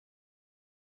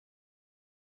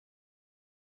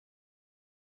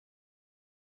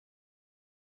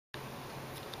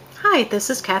Hi, this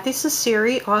is Kathy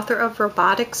Ceceri, author of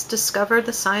Robotics, Discover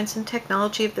the Science and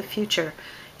Technology of the Future.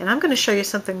 And I'm going to show you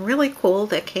something really cool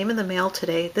that came in the mail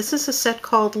today. This is a set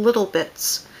called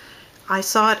littleBits. I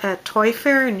saw it at Toy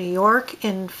Fair in New York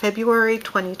in February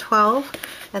 2012,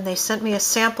 and they sent me a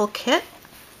sample kit,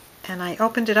 and I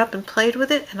opened it up and played with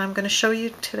it, and I'm going to show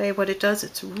you today what it does.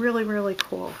 It's really, really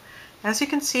cool. As you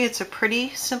can see, it's a pretty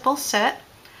simple set.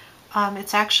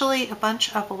 It's actually a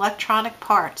bunch of electronic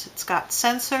parts. It's got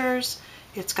sensors,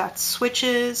 it's got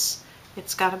switches,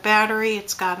 it's got a battery,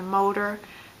 it's got a motor,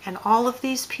 and all of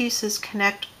these pieces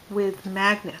connect with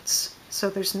magnets. So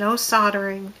there's no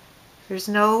soldering, there's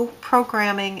no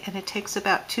programming, and it takes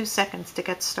about 2 seconds to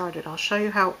get started. I'll show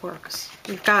you how it works.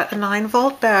 We've got a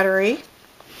 9-volt battery,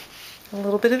 a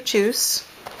little bit of juice,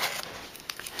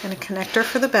 and a connector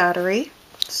for the battery.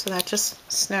 So that just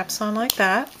snaps on like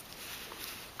that.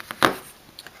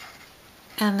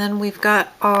 And then we've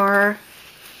got our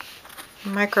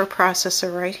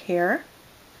microprocessor right here,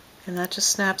 and that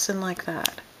just snaps in like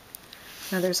that.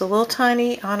 Now there's a little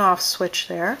tiny on-off switch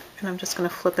there, and I'm just going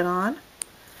to flip it on,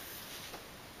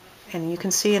 and you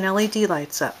can see an LED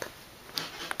lights up.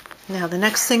 Now the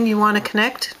next thing you want to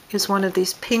connect is one of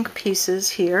these pink pieces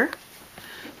here.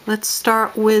 Let's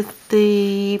start with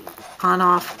the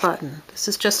on-off button. This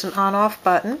is just an on-off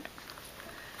button,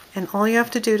 and all you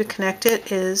have to do to connect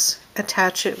it is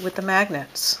attach it with the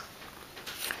magnets.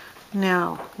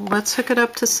 Now let's hook it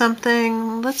up to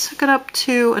something. Let's hook it up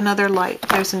to another light.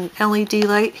 There's an LED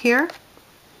light here,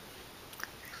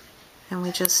 and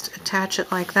we just attach it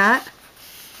like that.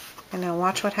 And now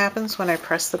watch what happens when I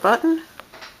press the button.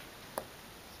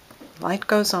 Light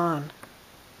goes on.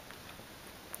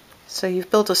 So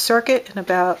you've built a circuit in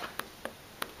about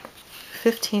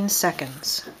 15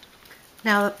 seconds.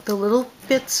 Now the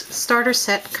littleBits starter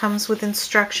set comes with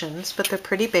instructions, but they're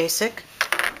pretty basic.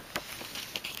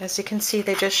 As you can see,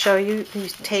 they just show you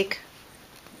take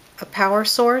a power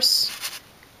source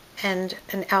and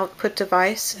an output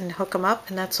device and hook them up,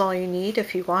 and that's all you need.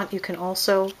 If you want, you can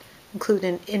also include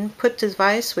an input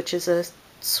device, which is a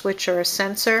switch or a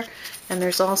sensor, and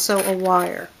there's also a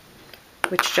wire,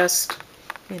 which just,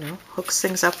 hooks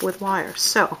things up with wires.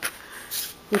 So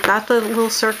we've got the little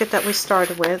circuit that we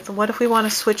started with. What if we want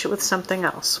to switch it with something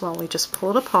else? Well, we just pull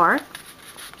it apart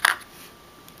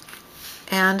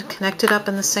and connect it up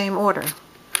in the same order.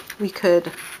 We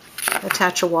could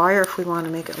attach a wire if we want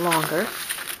to make it longer,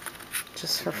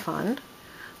 just for fun.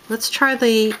 Let's try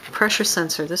the pressure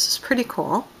sensor. This is pretty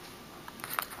cool.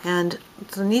 And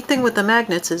the neat thing with the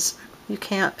magnets is you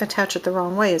can't attach it the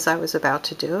wrong way, as I was about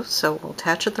to do, so we'll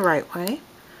attach it the right way.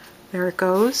 There it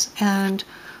goes. And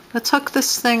let's hook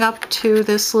this thing up to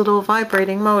this little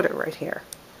vibrating motor right here.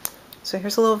 So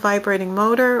here's a little vibrating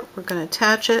motor. We're going to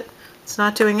attach it. It's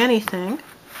not doing anything,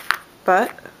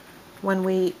 but when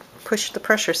we push the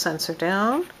pressure sensor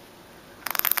down,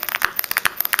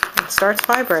 it starts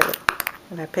vibrating.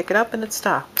 And I pick it up and it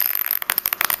stops.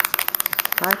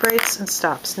 Vibrates and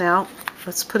stops. Now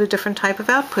let's put a different type of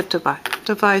output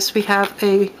device. We have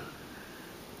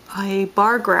a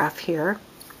bar graph here.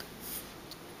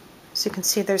 So you can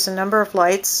see there's a number of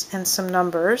lights and some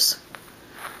numbers,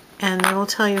 and it will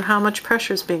tell you how much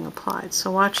pressure is being applied.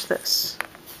 So watch this.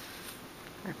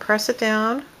 I press it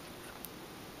down,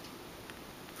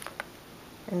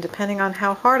 and depending on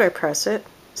how hard I press it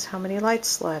is how many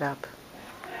lights light up.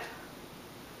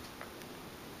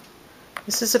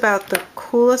 This is about the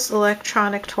coolest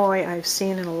electronic toy I've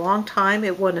seen in a long time.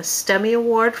 It won a STEMI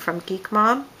award from Geek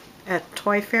Mom at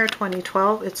Toy Fair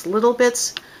 2012. It's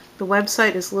littleBits. The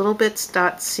website is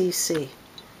littlebits.cc.